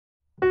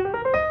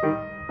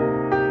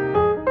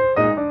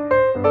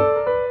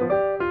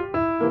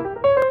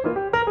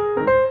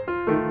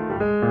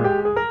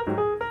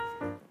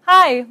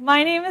Hi,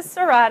 my name is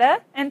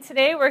Sarada, and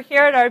today we're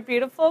here at our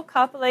beautiful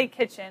Kapolei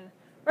kitchen.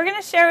 We're going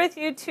to share with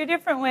you two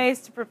different ways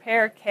to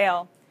prepare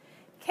kale.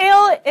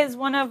 Kale is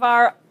one of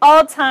our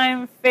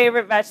all-time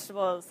favorite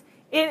vegetables.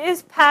 It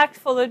is packed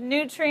full of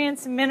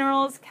nutrients,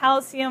 minerals,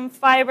 calcium,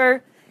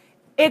 fiber.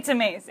 It's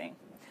amazing.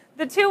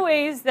 The two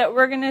ways that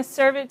we're going to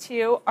serve it to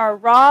you are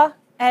raw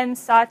and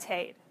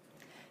sautéed.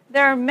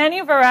 There are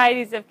many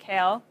varieties of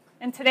kale,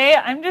 and today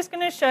I'm just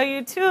going to show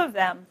you two of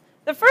them.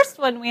 The first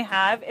one we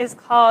have is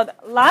called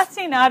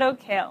lacinato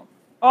kale,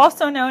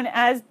 also known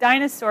as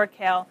dinosaur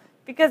kale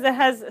because it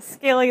has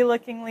scaly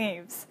looking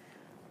leaves.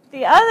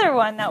 The other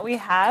one that we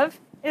have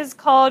is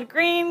called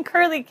green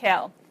curly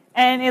kale,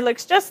 and it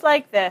looks just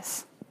like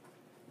this.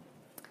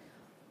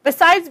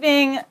 Besides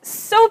being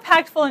so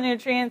packed full of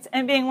nutrients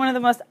and being one of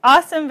the most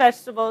awesome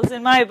vegetables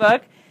in my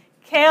book,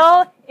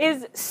 kale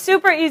is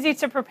super easy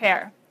to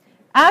prepare.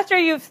 After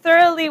you've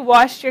thoroughly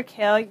washed your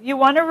kale, you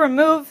want to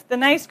remove the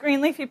nice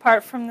green leafy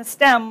part from the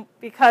stem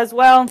because,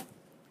 well,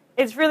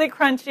 it's really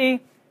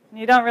crunchy and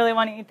you don't really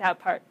want to eat that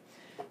part.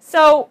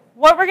 So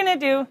what we're going to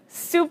do,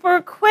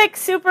 super quick,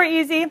 super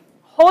easy,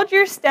 hold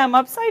your stem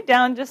upside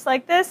down just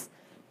like this,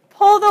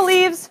 pull the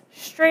leaves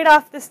straight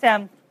off the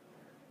stem.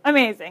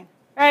 Amazing,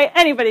 right?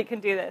 Anybody can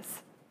do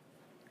this.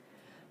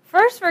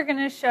 First, we're going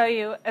to show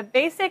you a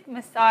basic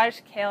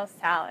massage kale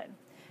salad.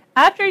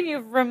 After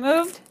you've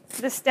removed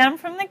the stem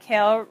from the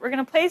kale, we're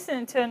going to place it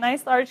into a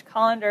nice large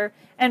colander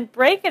and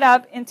break it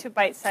up into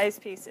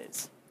bite-sized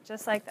pieces,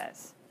 just like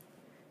this.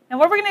 And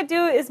what we're going to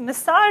do is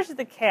massage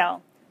the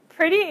kale.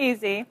 Pretty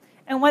easy.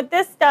 And what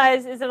this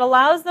does is it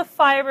allows the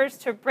fibers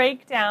to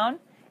break down,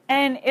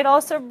 and it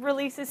also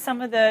releases some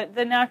of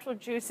the natural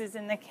juices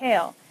in the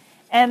kale.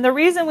 And the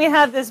reason we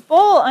have this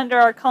bowl under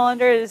our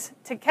colander is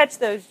to catch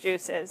those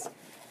juices.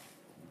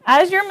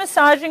 As you're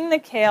massaging the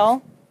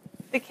kale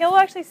will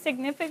actually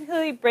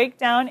significantly break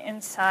down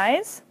in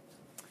size.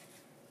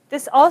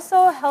 This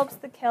also helps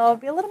the kale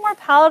be a little more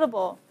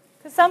palatable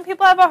because some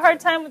people have a hard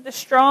time with the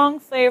strong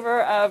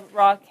flavor of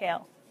raw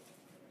kale.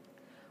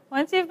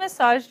 Once you've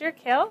massaged your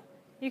kale,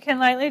 you can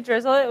lightly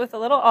drizzle it with a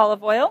little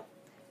olive oil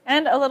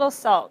and a little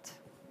salt.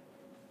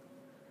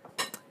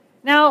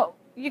 Now,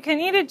 you can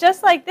eat it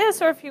just like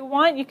this, or if you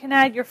want, you can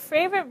add your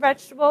favorite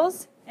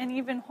vegetables and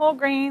even whole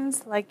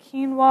grains like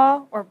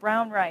quinoa or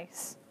brown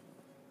rice.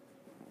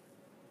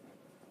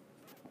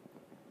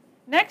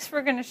 Next,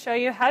 we're going to show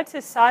you how to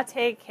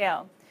sauté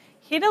kale.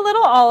 Heat a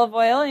little olive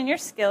oil in your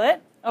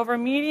skillet over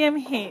medium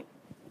heat.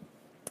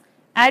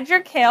 Add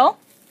your kale.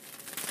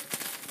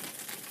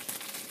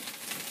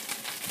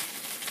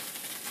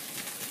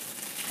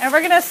 And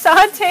we're going to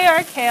sauté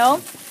our kale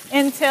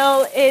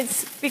until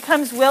it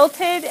becomes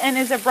wilted and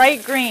is a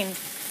bright green.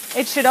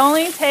 It should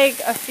only take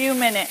a few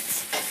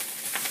minutes.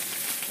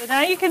 So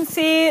now you can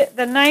see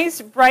the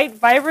nice, bright,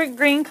 vibrant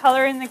green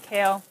color in the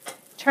kale.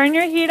 Turn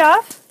your heat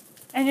off.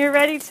 And you're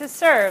ready to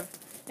serve.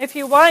 If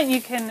you want,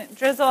 you can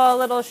drizzle a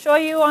little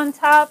shoyu on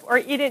top or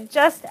eat it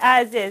just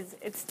as is.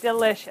 It's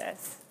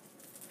delicious.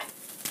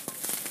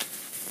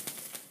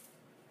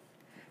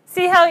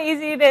 See how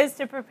easy it is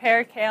to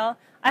prepare kale?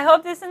 I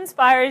hope this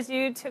inspires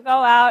you to go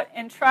out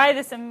and try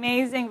this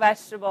amazing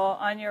vegetable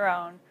on your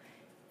own.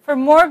 For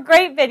more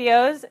great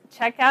videos,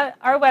 check out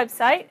our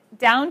website,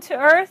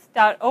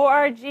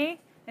 downtoearth.org,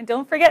 and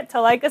don't forget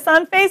to like us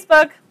on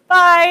Facebook.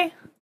 Bye!